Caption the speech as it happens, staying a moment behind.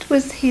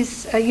was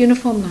his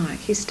uniform like,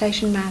 his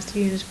station master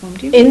uniform?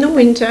 Do you In the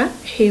winter,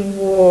 he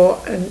wore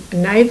a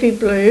navy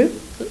blue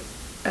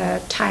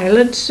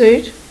tailored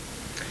suit.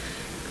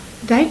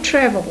 They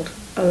travelled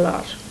a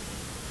lot.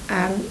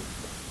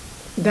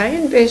 They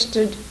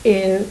invested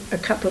in a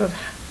couple of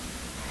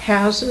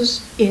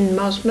houses in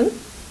Mosman.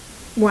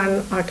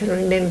 One I can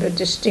remember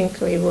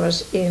distinctly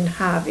was in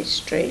Harvey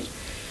Street,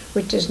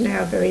 which is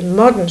now a very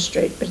modern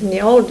street, but in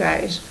the old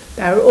days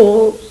they were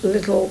all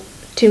little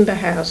timber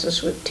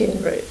houses with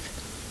tin roof,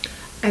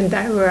 and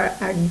they were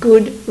a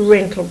good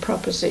rental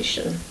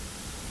proposition.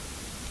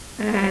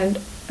 And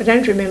I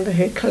don't remember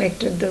who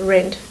collected the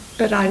rent,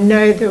 but I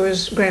know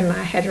Grandma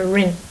had a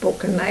rent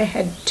book, and they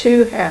had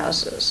 2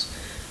 houses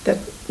that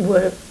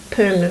were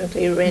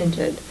permanently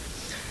rented.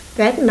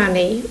 That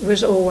money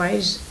was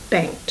always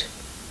banked.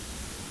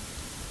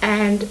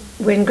 And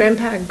when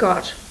Grandpa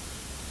got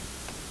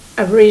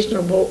a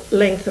reasonable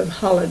length of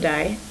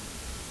holiday,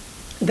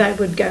 they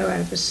would go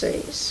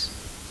overseas.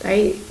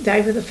 They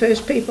were the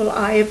first people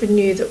I ever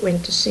knew that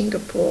went to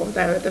Singapore.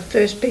 They were the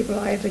first people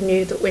I ever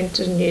knew that went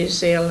to New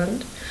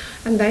Zealand.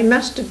 And they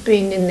must have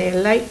been in their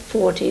late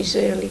 40s,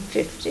 early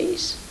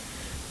 50s.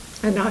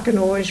 And I can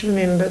always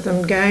remember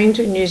them going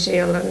to New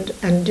Zealand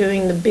and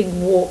doing the big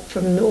walk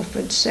from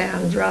Milford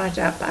Sound right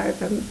up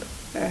over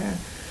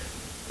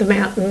the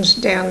mountains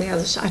down the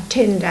other side, a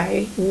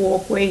 10-day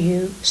walk where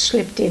you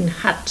slept in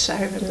huts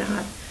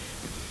overnight.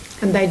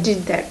 And they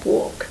did that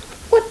walk.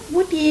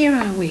 What year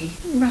are we,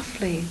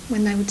 roughly,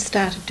 when they would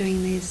started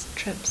doing these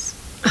trips?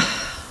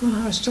 Well,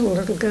 I was still a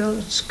little girl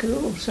at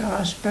school, so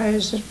I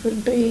suppose it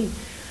would be...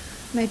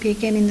 Maybe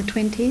again in the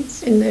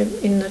 20s? In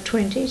the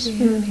 20s.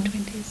 Yeah, early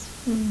 20s.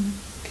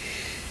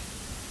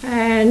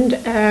 And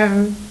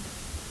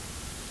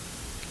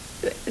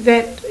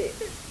that...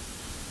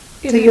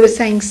 So you were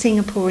saying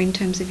Singapore in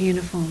terms of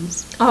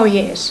uniforms? Oh,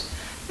 yes.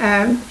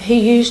 He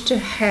used to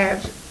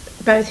have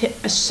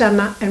both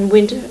summer and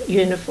winter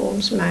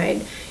uniforms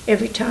made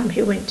every time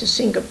he went to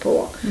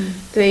Singapore.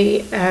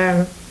 They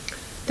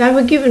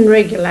were given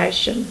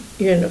regulation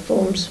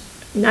uniforms,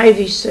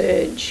 Navy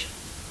serge,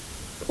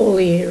 all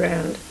the year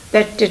round.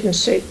 That didn't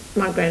suit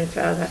my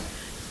grandfather.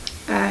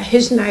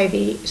 His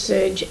Navy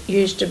serge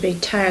used to be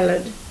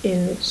tailored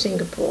in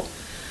Singapore.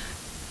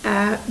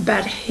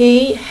 But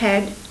he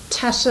had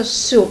tussar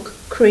silk,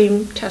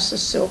 cream tussar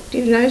silk. Do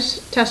you know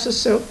tussar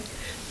silk?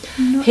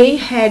 No. He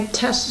had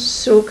tussar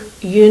silk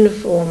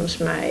uniforms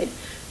made,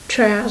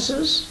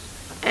 trousers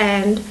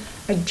and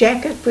a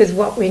jacket with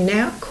what we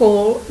now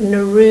call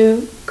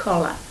Nauru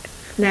collar.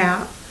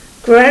 Now,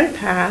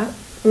 Grandpa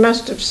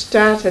must have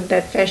started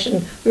that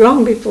fashion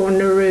long before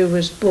Nauru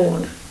was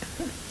born.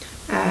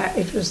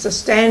 It was the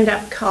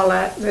stand-up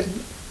collar that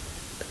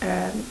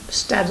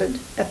studded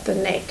at the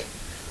neck.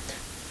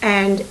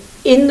 And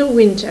in the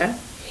winter,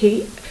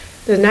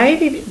 the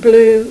navy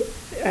blue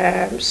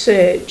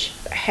serge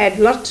had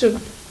lots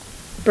of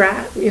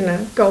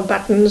gold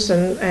buttons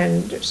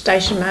and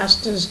station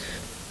masters,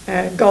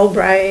 gold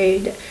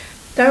braid.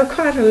 They were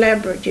quite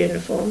elaborate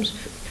uniforms.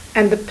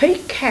 And the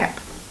peak cap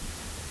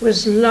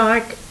was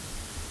like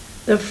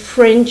the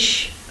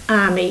French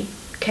army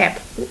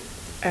cap,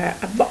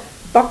 a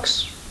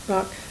box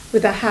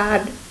with a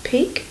hard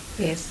peak.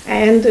 Yes.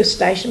 And the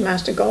station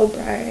master gold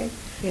braid.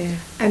 Yeah.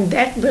 And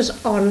that was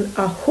on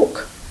a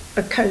hook,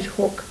 a coat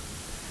hook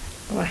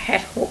or a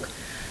hat hook,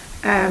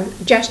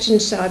 just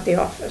inside the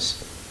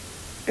office.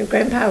 And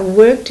Grandpa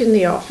worked in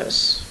the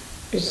office,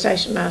 the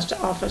station master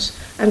office,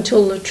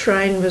 until the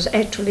train was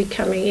actually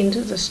coming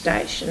into the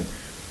station.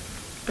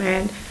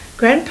 And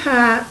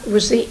Grandpa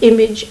was the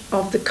image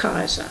of the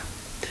Kaiser,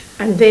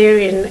 and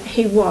therein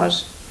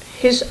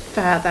his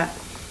father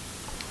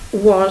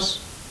was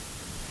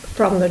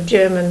from the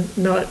German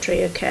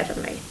military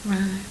academy.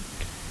 Right.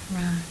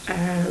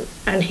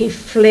 And he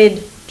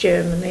fled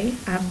Germany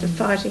after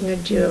fighting a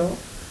duel,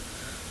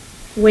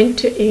 went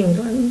to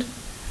England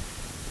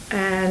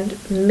and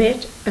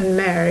met and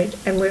married,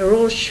 and we were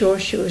all sure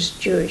she was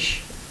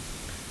Jewish.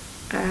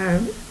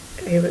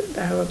 They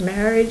were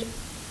married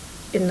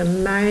in the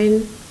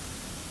main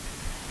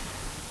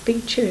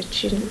big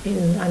church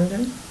in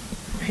London.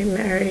 He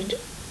married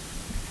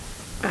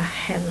a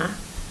Hannah,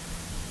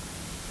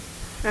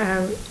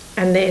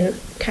 and then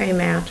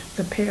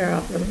the pair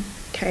of them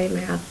came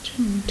out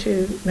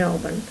to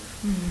Melbourne.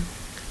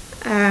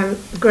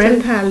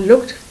 Grandpa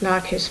looked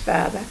like his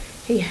father.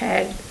 He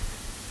had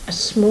a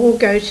small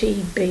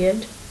goatee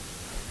beard,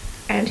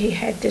 and he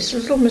had this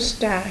little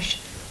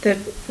moustache that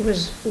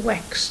was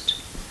waxed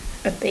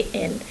at the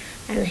end,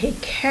 and he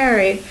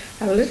carried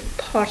a little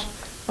pot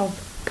of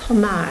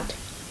pomade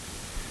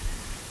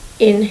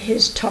in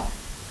his top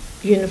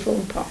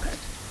uniform pocket.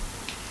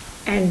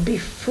 And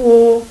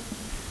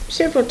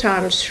several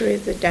times through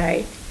the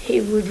day,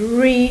 he would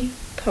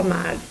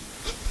re-pomade.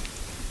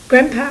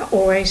 Grandpa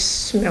always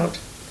smelled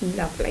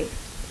lovely.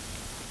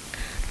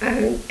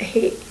 And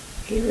he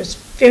was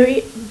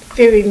very,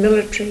 very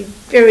military,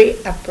 very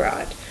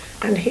upright.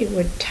 And he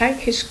would take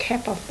his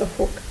cap off the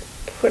hook,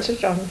 put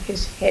it on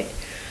his head,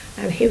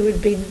 and he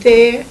would be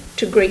there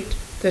to greet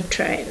the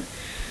train.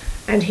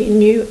 And he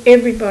knew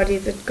everybody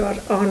that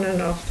got on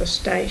and off the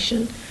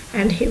station,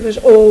 and he was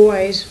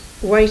always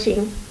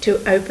waiting to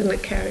open the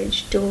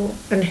carriage door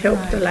and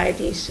help the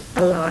ladies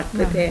alight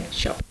with their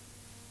shopping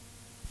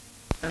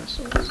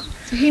parcels.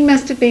 So he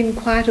must have been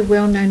quite a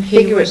well-known He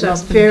figure was at a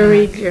Mosman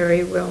very, Park.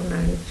 very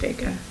well-known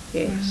figure,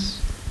 yes.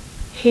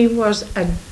 He was a